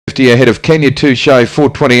ahead of Kenya Touche,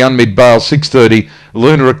 420 Unmid Bale, 630.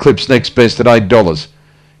 Lunar Eclipse next best at $8.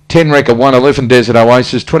 10 Wrecker 1, 11 Desert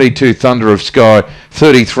Oasis, 22 Thunder of Sky,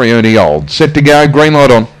 33 Ernie Old. Set to go, green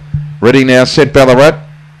light on. Ready now, set Ballarat.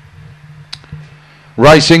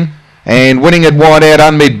 Racing. And winning it wide out,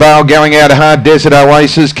 Unmid Bale, going out hard, Desert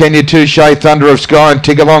Oasis, Kenya Touche, Thunder of Sky, and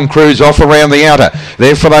Tigalong Cruise off around the outer.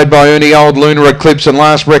 They're followed by Ernie Old, Lunar Eclipse, and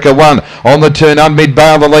Last Wrecker 1. On the turn, Unmid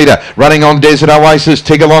Bale, the leader. Running on Desert Oasis,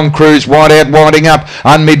 Tigalong Cruise, wide out, winding up.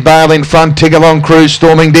 Unmid Bale in front, Tigalong Cruise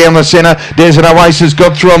storming down the centre. Desert Oasis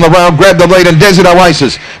got through on the rail, grabbed the lead, and Desert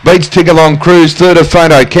Oasis beats Tigalong Cruise, third of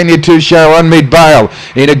Photo. Kenya Touche, Unmid Bale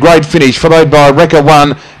in a great finish, followed by Wrecker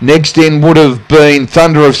 1. Next in would have been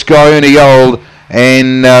Thunder of Sky, Ernie Old,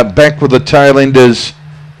 and back with the tail enders.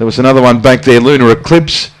 There was another one back there, Lunar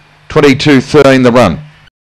Eclipse, 22-13 the run.